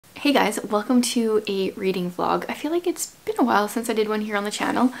Hey guys, welcome to a reading vlog. I feel like it's been a while since I did one here on the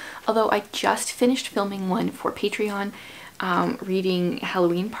channel, although I just finished filming one for Patreon, reading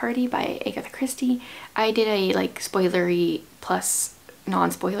Halloween Party by Agatha Christie. I did a spoilery plus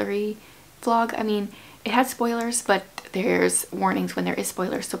non-spoilery vlog. I mean, it had spoilers, but there's warnings when there is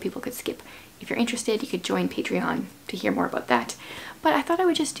spoilers so people could skip. If you're interested, you could join Patreon to hear more about that. But I thought I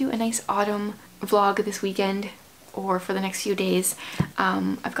would just do a nice autumn vlog this weekend or for the next few days.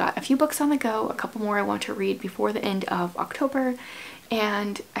 I've got a few books on the go, a couple more I want to read before the end of October,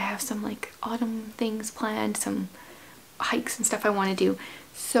 and I have some autumn things planned, some hikes and stuff I want to do.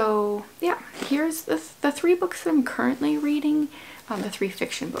 So yeah, here's the three books that I'm currently reading, the three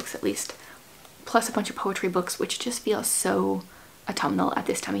fiction books at least, plus a bunch of poetry books, which just feels so autumnal at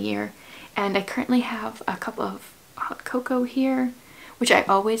this time of year. And I currently have a cup of hot cocoa here, which I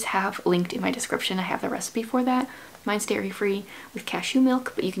always have linked in my description. I have the recipe for that. Mine's dairy-free with cashew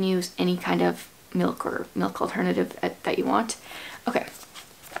milk, but you can use any kind of milk or milk alternative that you want. Okay,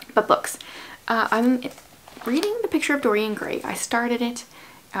 but books. I'm reading The Picture of Dorian Gray. I started it.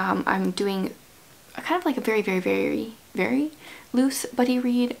 I'm doing a kind of a very loose buddy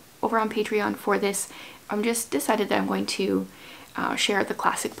read over on Patreon for this. I'm just decided that I'm going to share the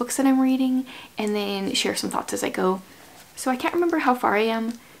classic books that I'm reading and then share some thoughts as I go. So I can't remember how far I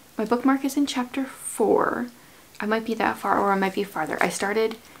am. My bookmark is in chapter 4. I might be that far or I might be farther. I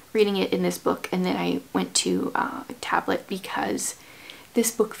started reading it in this book and then I went to a tablet because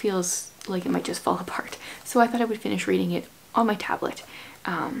this book feels like it might just fall apart. So I thought I would finish reading it on my tablet.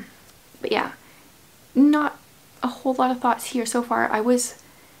 But yeah, not a whole lot of thoughts here so far. I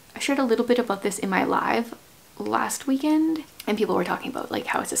shared a little bit about this in my live last weekend and people were talking about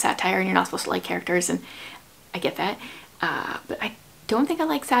how it's a satire and you're not supposed to like characters, and I get that. But I don't think I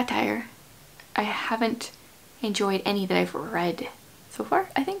like satire. I haven't enjoyed any that I've read so far,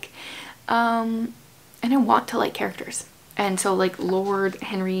 I think. And I want to like characters. And so Lord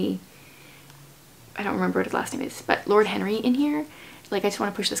Henry, I don't remember what his last name is, but Lord Henry in here, I just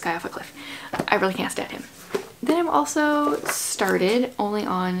want to push this guy off a cliff. I really can't stand him. Then I've also started, only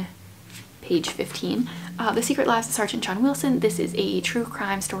on page 15, The Secret Lives of Sergeant John Wilson. This is a true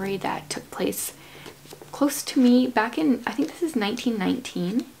crime story that took place close to me back in, I think this is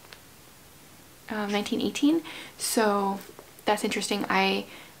 1919, 1918. So that's interesting. I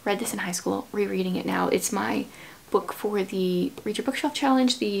read this in high school, rereading it now. It's my book for the Read Your Bookshelf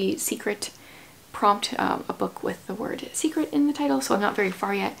Challenge, the secret prompt, a book with the word secret in the title. So I'm not very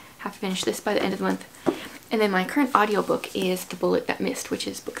far yet. Have to finish this by the end of the month. And then my current audiobook is The Bullet That Missed, which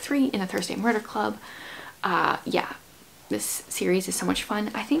is book 3 in the Thursday Murder Club. Yeah. This series is so much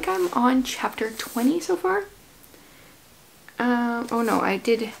fun. I think I'm on chapter 20 so far. Oh no, I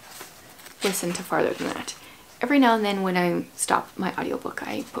did listen to farther than that. Every now and then when I stop my audiobook,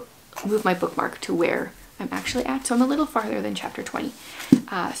 I move my bookmark to where I'm actually at. So I'm a little farther than chapter 20.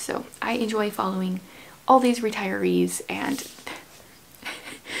 So I enjoy following all these retirees, and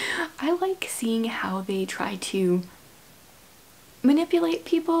I like seeing how they try to manipulate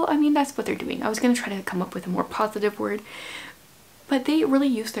people. I mean, that's what they're doing. I was going to try to come up with a more positive word, but they really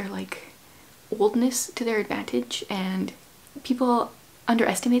use their oldness to their advantage, and people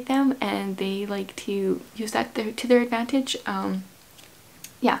underestimate them and they like to use that to their advantage.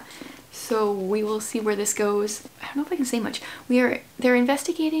 Yeah, so we will see where this goes. I don't know if I can say much. They're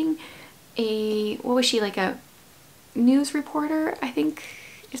investigating what was she, a news reporter, I think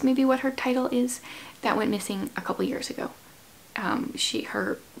is maybe what her title is, that went missing a couple years ago.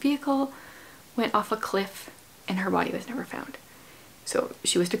 Her vehicle went off a cliff and her body was never found. So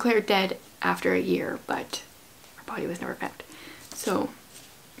she was declared dead after a year, but her body was never found. So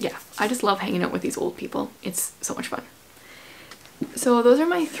yeah, I just love hanging out with these old people. It's so much fun. So those are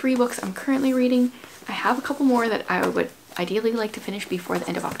my 3 books I'm currently reading. I have a couple more that I would ideally like to finish before the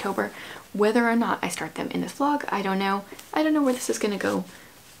end of October. Whether or not I start them in this vlog, I don't know. I don't know where this is gonna go,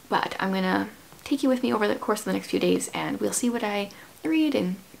 but I'm gonna take you with me over the course of the next few days and we'll see what I read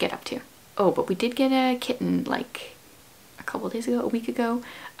and get up to. Oh, but we did get a kitten a couple days ago, a week ago.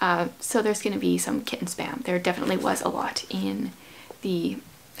 So there's gonna be some kitten spam. There definitely was a lot in the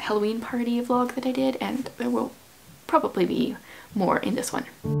Halloween Party vlog that I did, and there will probably be more in this one.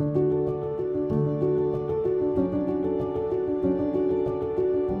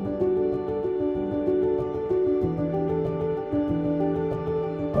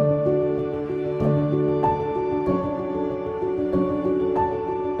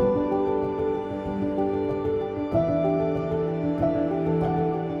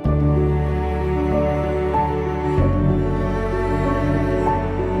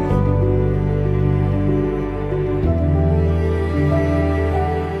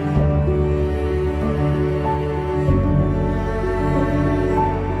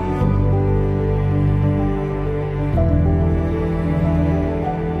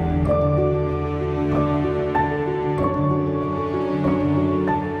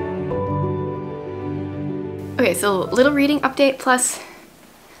 Okay, so little reading update, plus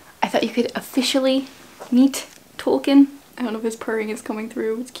I thought you could officially meet Tolkien. I don't know if his purring is coming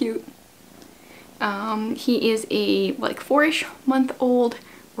through, it's cute. He is a like 4-ish month old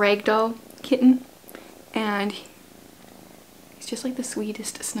ragdoll kitten, and he's just like the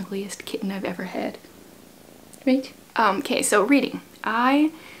sweetest, snuggliest kitten I've ever had. Right? Okay, so reading.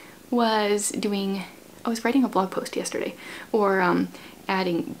 I was writing a blog post yesterday, or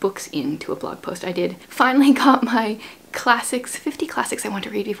adding books into a blog post. I did finally got my classics, 50 classics I want to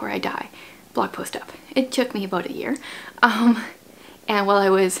read before I die blog post up. It took me about a year. And while I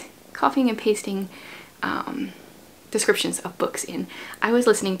was copying and pasting descriptions of books in, I was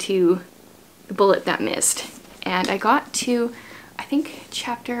listening to The Bullet That Missed, and I got to, I think,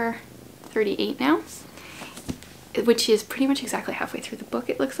 chapter 38 now, which is pretty much exactly halfway through the book,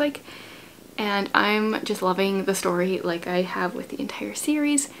 it looks like. And I'm just loving the story like I have with the entire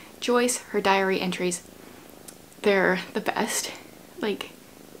series. Joyce, her diary entries, they're the best. Like,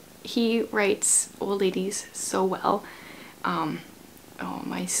 he writes old ladies so well. Oh,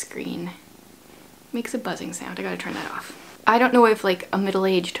 my screen makes a buzzing sound. I gotta turn that off. I don't know if like a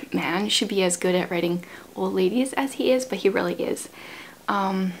middle-aged man should be as good at writing old ladies as he is, but he really is.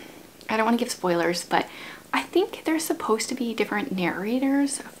 I don't want to give spoilers, but I think there's supposed to be different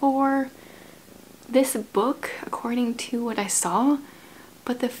narrators for this book according to what I saw,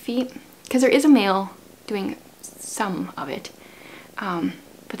 but because there is a male doing some of it,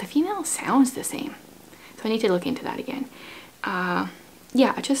 but the female sounds the same, so I need to look into that again.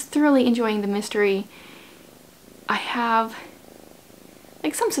 Yeah, just thoroughly enjoying the mystery. I have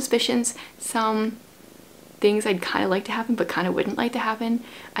like some suspicions, some things I'd kind of like to happen but kind of wouldn't like to happen.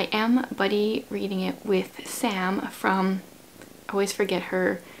 I am buddy reading it with Sam from, I always forget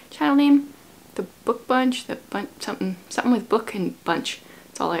her channel name, The Book Bunch, something with book and bunch.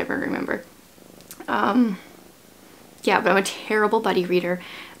 That's all I ever remember. Yeah, but I'm a terrible buddy reader.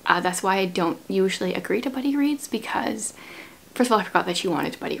 That's why I don't usually agree to buddy reads, because first of all, I forgot that she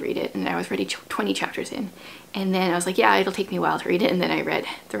wanted to buddy read it, and I was already 20 chapters in. And then I was like, yeah, it'll take me a while to read it, and then I read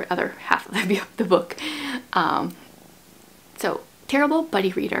the other half of the book. So, terrible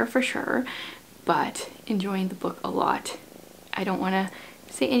buddy reader for sure, but enjoying the book a lot. I don't want to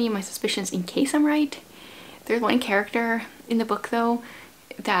say any of my suspicions in case I'm right. There's one character in the book, though,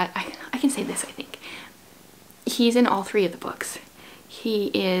 that I can say this, I think. He's in all 3 of the books. He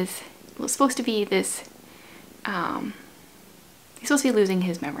is supposed to be this, he's supposed to be losing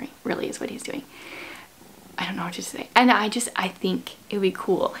his memory, really is what he's doing. I don't know what to say. And I think it would be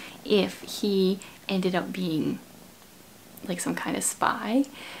cool if he ended up being like some kind of spy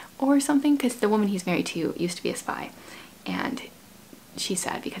or something, because the woman he's married to used to be a spy, and she's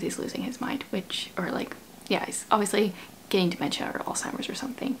sad because he's losing his mind, or like, yeah, he's obviously getting dementia or Alzheimer's or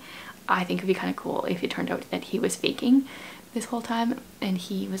something. I think it would be kind of cool if it turned out that he was faking this whole time and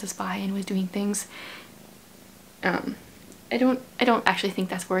he was a spy and was doing things. I don't actually think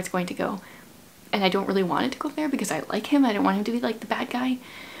that's where it's going to go, and I don't really want it to go there because I like him. I don't want him to be like the bad guy,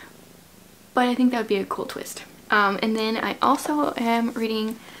 but I think that would be a cool twist. And then I also am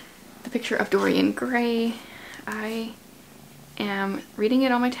reading The Picture of Dorian Gray. I am reading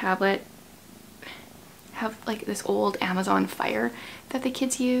it on my tablet. I have like this old Amazon Fire that the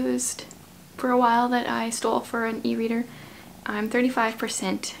kids used for a while that I stole for an e-reader. I'm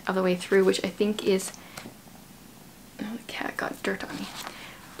 35% of the way through, which I think is, oh, the cat got dirt on me.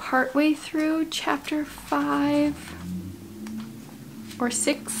 Partway through chapter 5 or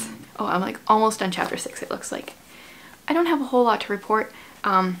 6. Oh, I'm like almost done chapter 6, it looks like. I don't have a whole lot to report.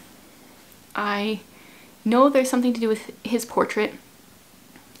 I know there's something to do with his portrait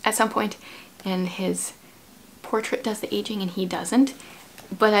at some point, and his portrait does the aging and he doesn't,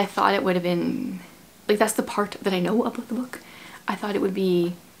 but I thought it would have been, like, that's the part that I know about the book. I thought it would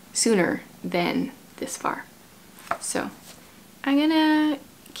be sooner than this far. So I'm gonna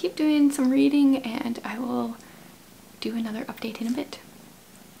keep doing some reading and I will do another update in a bit.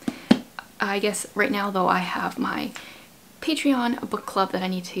 I guess right now though I have my Patreon book club that I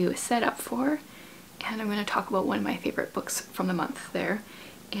need to set up for, and I'm going to talk about one of my favorite books from the month there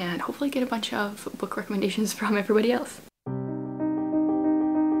and hopefully get a bunch of book recommendations from everybody else.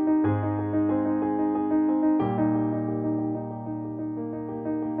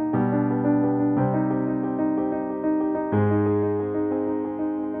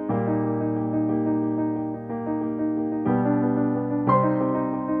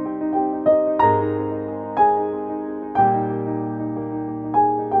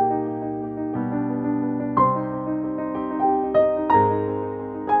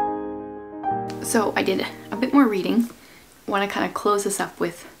 So I did a bit more reading. I want to kind of close this up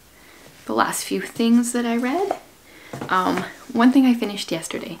with the last few things that I read. One thing I finished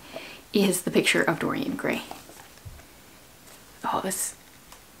yesterday is The Picture of Dorian Gray. Oh,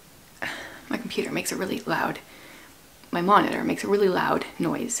 my computer makes a really loud, my monitor makes a really loud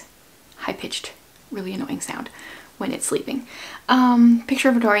noise, high-pitched, really annoying sound when it's sleeping. Picture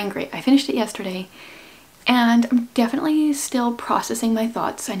of Dorian Gray. I finished it yesterday, and I'm definitely still processing my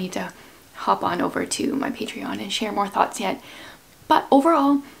thoughts. I need to hop on over to my Patreon and share more thoughts yet. But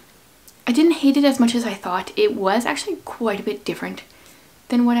overall, I didn't hate it as much as I thought. It was actually quite a bit different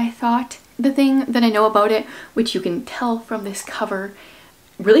than what I thought. The thing that I know about it, which you can tell from this cover,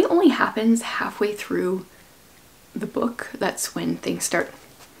 really only happens halfway through the book. That's when things start,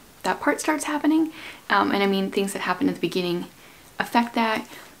 that part starts happening. And I mean, things that happen at the beginning affect that.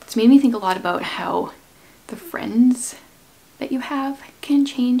 It's made me think a lot about how the friends that you have can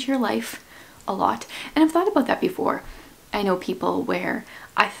change your life a lot. And I've thought about that before. I know people where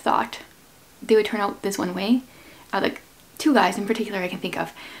I thought they would turn out this one way. Like two guys in particular I can think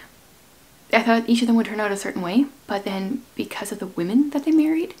of. I thought each of them would turn out a certain way, but then because of the women that they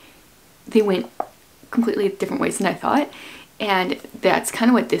married, they went completely different ways than I thought. And that's kind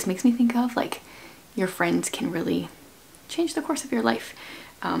of what this makes me think of. Like, your friends can really change the course of your life.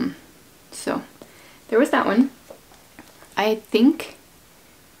 So there was that one. I think,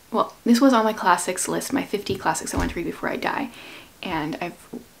 well, this was on my classics list, my 50 classics I want to read before I die. And I've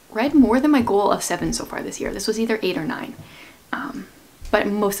read more than my goal of 7 so far this year. This was either 8 or 9. But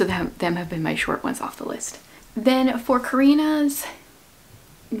most of them have been my short ones off the list. Then for Karina's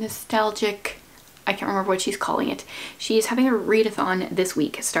nostalgic, I can't remember what she's calling it. She's having a readathon this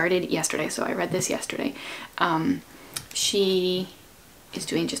week. It started yesterday, so I read this yesterday. She is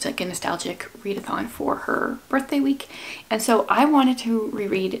doing just like a nostalgic readathon for her birthday week. And so I wanted to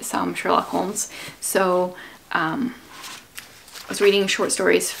reread some Sherlock Holmes. So I was reading short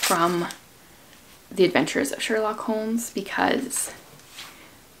stories from The Adventures of Sherlock Holmes because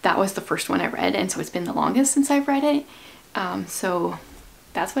that was the first one I read, and so it's been the longest since I've read it. So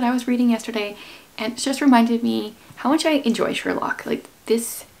that's what I was reading yesterday, and it just reminded me how much I enjoy Sherlock. Like,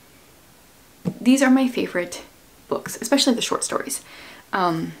 these are my favorite books, especially the short stories.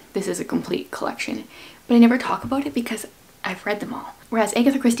 This is a complete collection, but I never talk about it because I've read them all. Whereas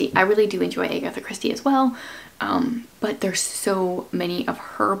Agatha Christie, I really do enjoy Agatha Christie as well, but there's so many of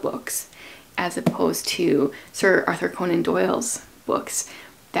her books as opposed to Sir Arthur Conan Doyle's books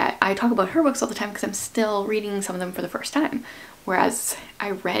that I talk about her books all the time because I'm still reading some of them for the first time. Whereas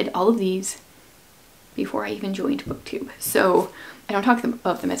I read all of these before I even joined BookTube, so I don't talk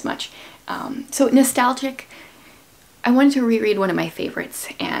about them as much. So nostalgic, I wanted to reread one of my favorites,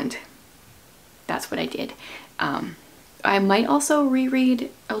 and that's what I did. I might also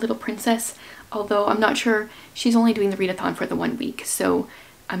reread A Little Princess, although I'm not sure. She's only doing the readathon for the 1 week, so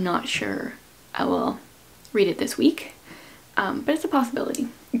I'm not sure I will read it this week, but it's a possibility.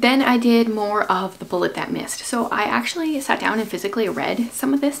 Then I did more of The Bullet That Missed. So I actually sat down and physically read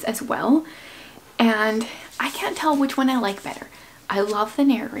some of this as well, and I can't tell which one I like better. I love the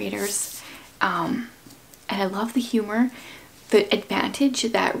narrators, and I love the humor. The advantage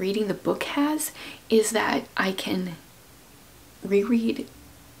that reading the book has is that I can reread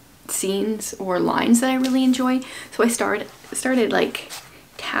scenes or lines that I really enjoy. So I started like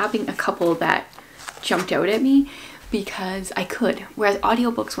tabbing a couple that jumped out at me because I could. Whereas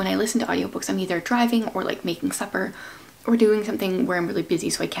audiobooks, when I listen to audiobooks, I'm either driving or like making supper or doing something where I'm really busy,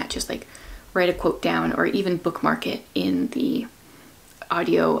 so I can't just like write a quote down or even bookmark it in the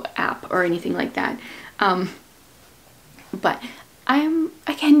audio app or anything like that. But I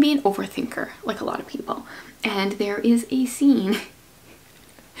can be an overthinker like a lot of people. And there is a scene,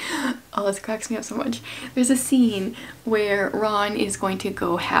 oh, this cracks me up so much. There's a scene where Ron is going to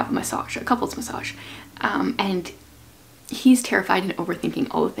go have a massage, a couple's massage, and he's terrified and overthinking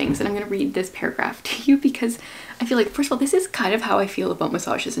all the things. And I'm going to read this paragraph to you because I feel like, first of all, this is kind of how I feel about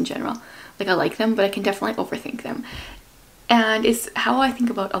massages in general. Like, I like them, but I can definitely overthink them. And it's how I think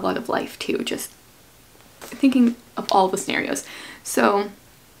about a lot of life too, just thinking of all the scenarios. So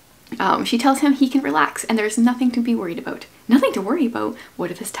she tells him he can relax and there's nothing to be worried about. Nothing to worry about?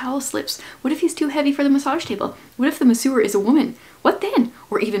 What if his towel slips? What if he's too heavy for the massage table? What if the masseur is a woman? What then?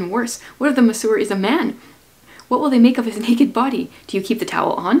 Or even worse, what if the masseur is a man? What will they make of his naked body? Do you keep the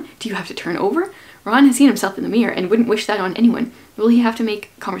towel on? Do you have to turn over? Ron has seen himself in the mirror and wouldn't wish that on anyone. Will he have to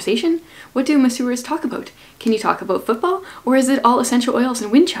make conversation? What do masseurs talk about? Can you talk about football? Or is it all essential oils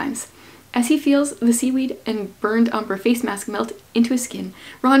and wind chimes? As he feels the seaweed and burned umber face mask melt into his skin,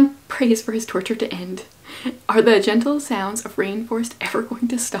 Ron prays for his torture to end. Are the gentle sounds of rainforest ever going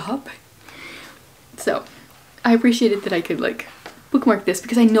to stop? So, I appreciated that I could like bookmark this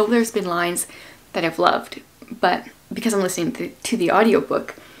because I know there's been lines that I've loved, but because I'm listening to the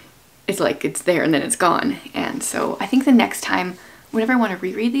audiobook, it's like it's there and then it's gone. And so I think the next time, whenever I want to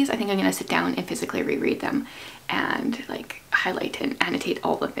reread these, I think I'm going to sit down and physically reread them and like highlight and annotate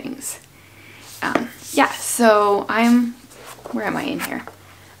all the things. Yeah, so where am I in here?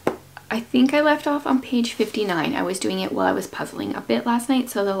 I think I left off on page 59. I was doing it while I was puzzling a bit last night,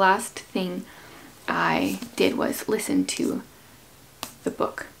 so the last thing I did was listen to the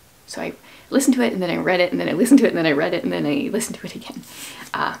book. So I listened to it and then I read it and then I listened to it and then I read it and then I listened to it again.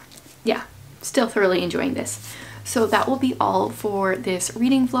 Yeah, still thoroughly enjoying this. So that will be all for this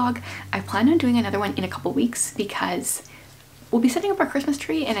reading vlog. I plan on doing another one in a couple weeks because we'll be setting up our Christmas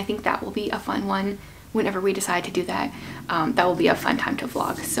tree, and I think that will be a fun one whenever we decide to do that. That will be a fun time to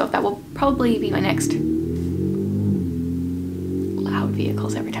vlog. So that will probably be my next loud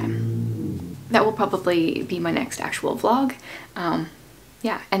vehicles every time. That will probably be my next actual vlog.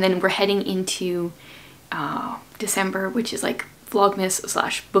 Yeah, and then we're heading into December, which is like Vlogmas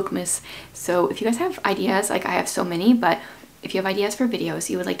 / Bookmas. So if you guys have ideas, like I have so many, but if you have ideas for videos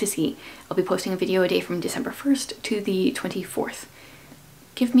you would like to see, I'll be posting a video a day from December 1st to the 24th.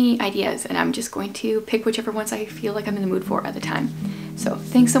 Give me ideas and I'm just going to pick whichever ones I feel like I'm in the mood for at the time. So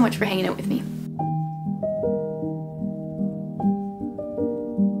thanks so much for hanging out with me.